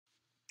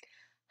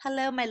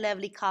Hello, my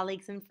lovely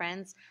colleagues and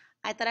friends.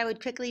 I thought I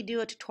would quickly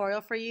do a tutorial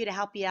for you to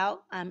help you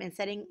out in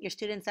setting your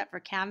students up for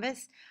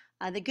Canvas.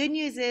 The good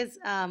news is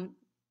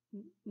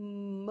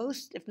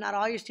most, if not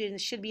all, your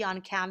students should be on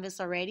Canvas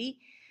already.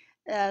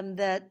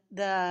 The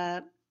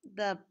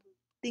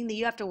thing that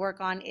you have to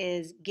work on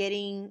is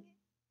getting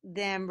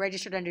them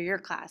registered under your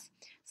class.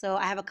 So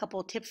I have a couple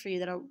of tips for you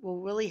that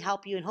will really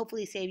help you and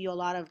hopefully save you a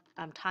lot of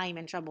time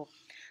and trouble.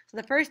 So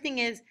the first thing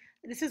is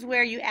this is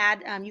where you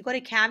add, you go to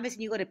Canvas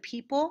and you go to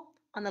People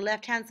on the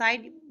left-hand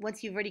side.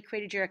 Once you've already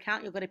created your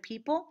account, you'll go to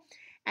People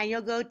and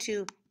you'll go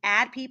to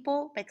Add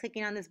People by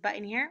clicking on this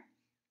button here.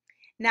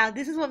 Now,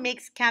 this is what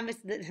makes Canvas,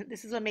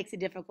 this is what makes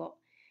it difficult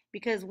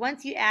because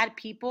once you add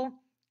people,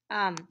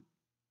 um,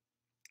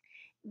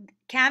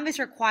 Canvas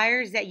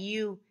requires that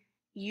you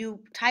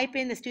type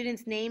in the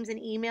students' names and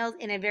emails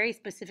in a very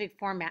specific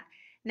format.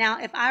 Now,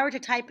 if I were to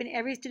type in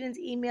every student's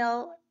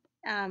email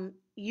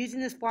using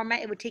this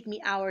format, it would take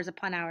me hours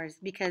upon hours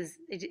because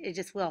it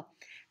just will.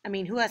 I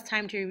mean, who has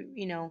time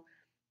to,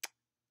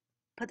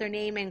 put their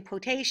name in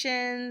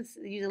quotations,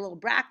 use a little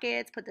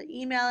brackets, put the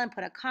email and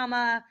put a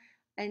comma,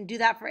 and do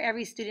that for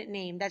every student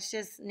name? That's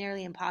just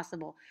nearly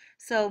impossible.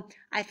 So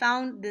I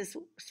found this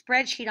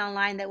spreadsheet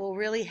online that will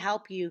really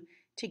help you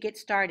to get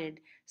started.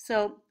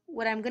 So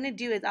what I'm going to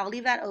do is I'll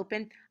leave that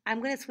open.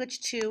 I'm going to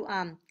switch to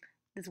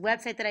this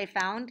website that I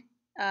found.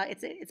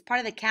 It's part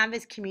of the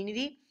Canvas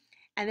community,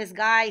 and this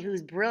guy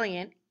who's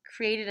brilliant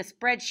created a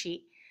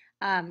spreadsheet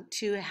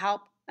to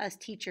help us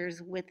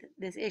teachers with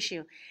this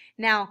issue.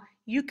 Now,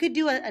 you could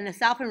do a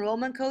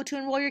self-enrollment code to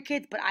enroll your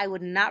kids, but I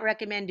would not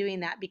recommend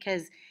doing that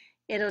because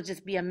it'll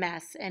just be a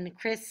mess. And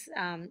Chris,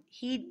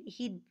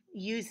 he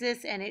used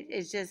this, and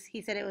it's just,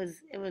 he said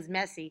it was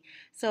messy.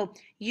 So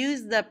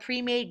use the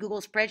pre-made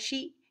Google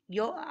spreadsheet.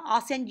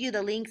 I'll send you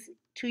the links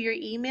to your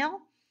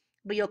email,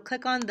 but you'll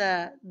click on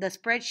the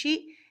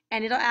spreadsheet,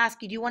 and it'll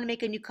ask you, do you want to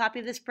make a new copy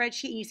of the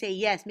spreadsheet? And you say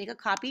yes, make a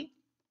copy.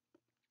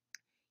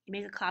 You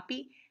make a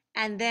copy,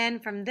 and then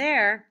from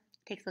there,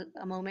 it takes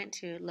a moment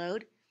to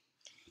load.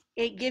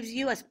 It gives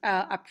you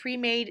a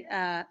pre-made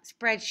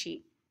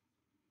spreadsheet.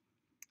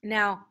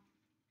 Now,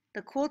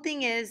 the cool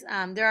thing is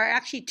there are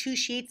actually two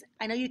sheets.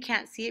 I know you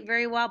can't see it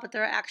very well, but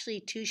there are actually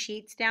two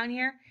sheets down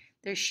here.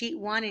 There's sheet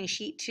 1 and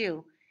sheet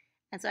 2.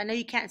 And so I know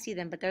you can't see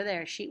them, but they're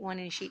there, sheet 1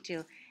 and sheet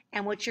 2.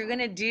 And what you're going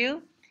to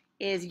do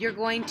is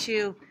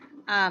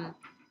um,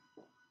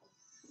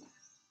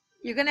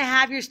 you're going to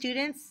have your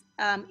students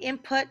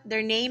input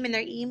their name and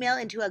their email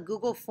into a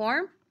Google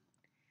form.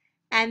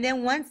 And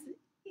then once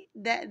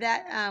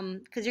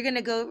because you're going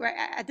to go, right,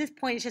 at this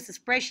point, it's just a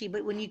spreadsheet,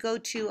 but when you go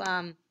to,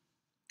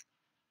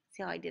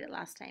 see how I did it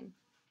last time.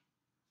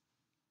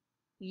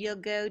 You'll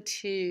go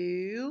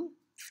to,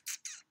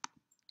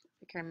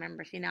 I can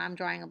remember, see now I'm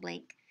drawing a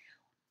blank.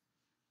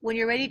 When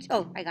you're ready to,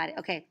 oh, I got it,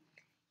 okay.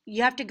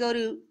 You have to go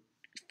to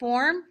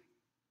form,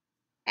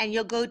 and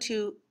you'll go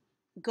to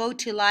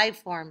live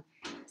form.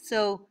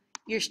 So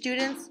your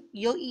students,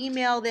 you'll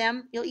email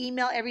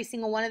every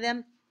single one of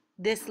them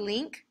this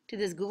link to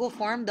this Google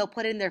form. They'll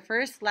put in their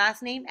first,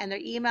 last name, and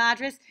their email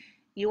address.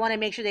 You want to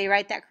make sure they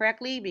write that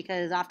correctly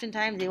because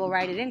oftentimes they will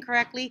write it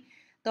incorrectly.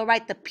 They'll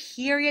write the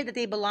period that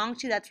they belong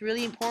to. That's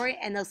really important,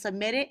 and they'll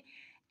submit it.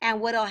 And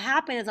what'll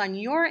happen is on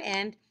your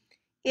end,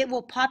 it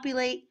will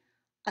populate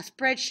a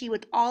spreadsheet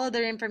with all of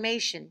their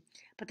information.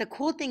 But the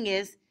cool thing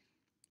is,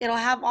 it'll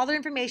have all their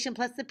information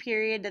plus the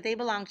period that they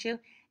belong to,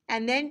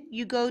 and then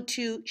you go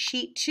to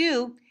sheet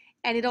 2,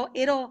 and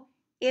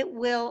it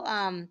will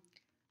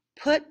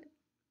put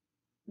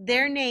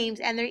their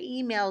names and their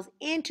emails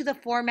into the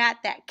format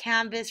that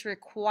Canvas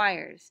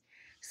requires.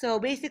 So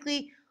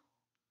basically,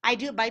 I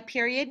do it by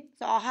period.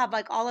 So I'll have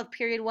like all of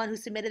period 1 who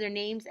submitted their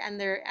names and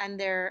their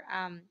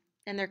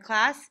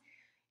class.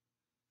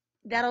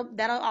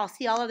 I'll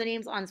see all of the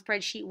names on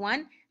spreadsheet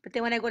 1. But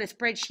then when I go to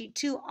spreadsheet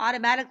 2,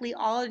 automatically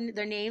all of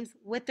their names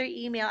with their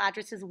email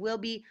addresses will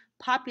be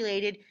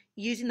populated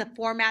using the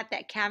format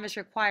that Canvas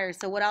requires.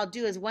 So what I'll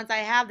do is once I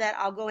have that,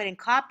 I'll go ahead and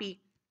copy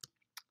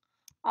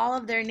all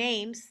of their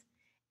names,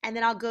 and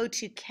then I'll go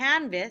to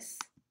Canvas.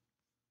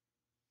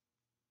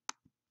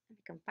 If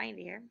I can find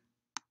it here.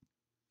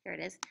 Here it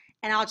is.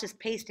 And I'll just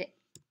paste it.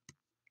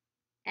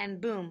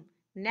 And boom.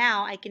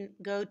 Now I can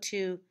go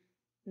to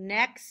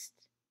next.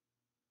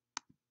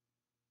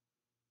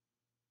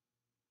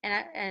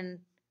 And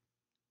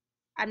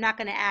I'm not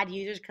going to add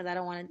users because I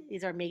don't want to,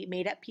 these are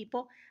made up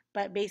people,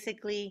 but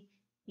basically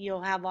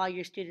you'll have all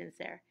your students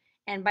there.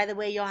 And by the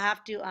way, you'll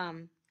have to,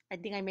 I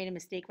think I made a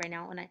mistake right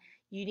now.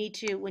 You need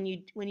to, when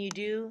you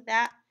do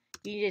that,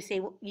 you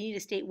need to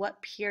state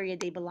what period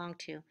they belong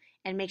to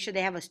and make sure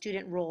they have a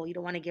student role. You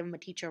don't want to give them a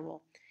teacher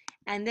role.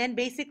 And then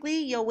basically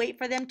you'll wait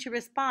for them to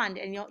respond,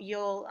 and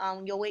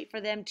you'll wait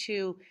for them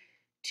to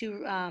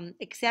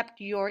accept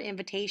your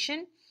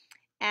invitation.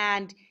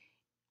 And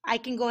I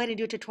can go ahead and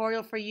do a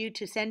tutorial for you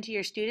to send to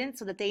your students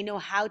so that they know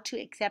how to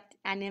accept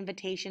an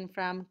invitation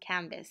from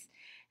Canvas.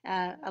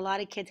 A lot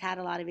of kids had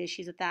a lot of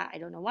issues with that. I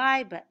don't know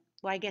why, but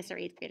well, I guess they're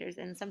 8th graders,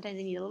 and sometimes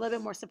they need a little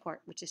bit more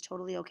support, which is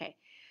totally okay.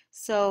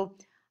 So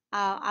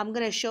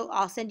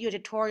I'll send you a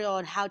tutorial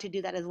on how to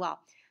do that as well.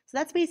 So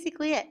that's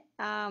basically it.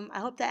 I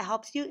hope that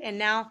helps you. And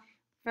now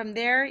from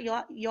there,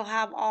 you'll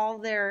have all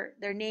their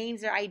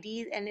names, their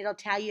IDs, and it'll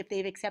tell you if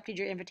they've accepted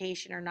your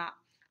invitation or not.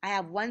 I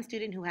have one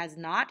student who has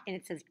not, and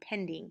it says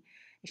pending.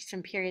 She's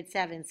from period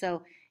 7,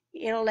 so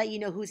it'll let you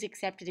know who's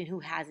accepted and who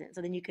hasn't.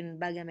 So then you can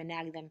bug them and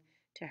nag them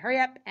to hurry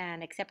up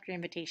and accept your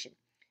invitation.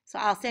 So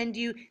I'll send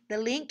you the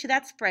link to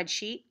that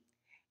spreadsheet,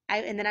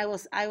 and then I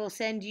will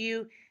send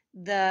you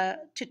the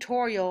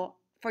tutorial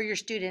for your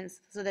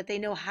students so that they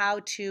know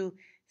how to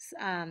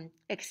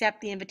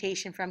accept the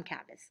invitation from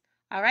Canvas.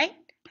 All right,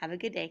 have a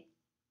good day.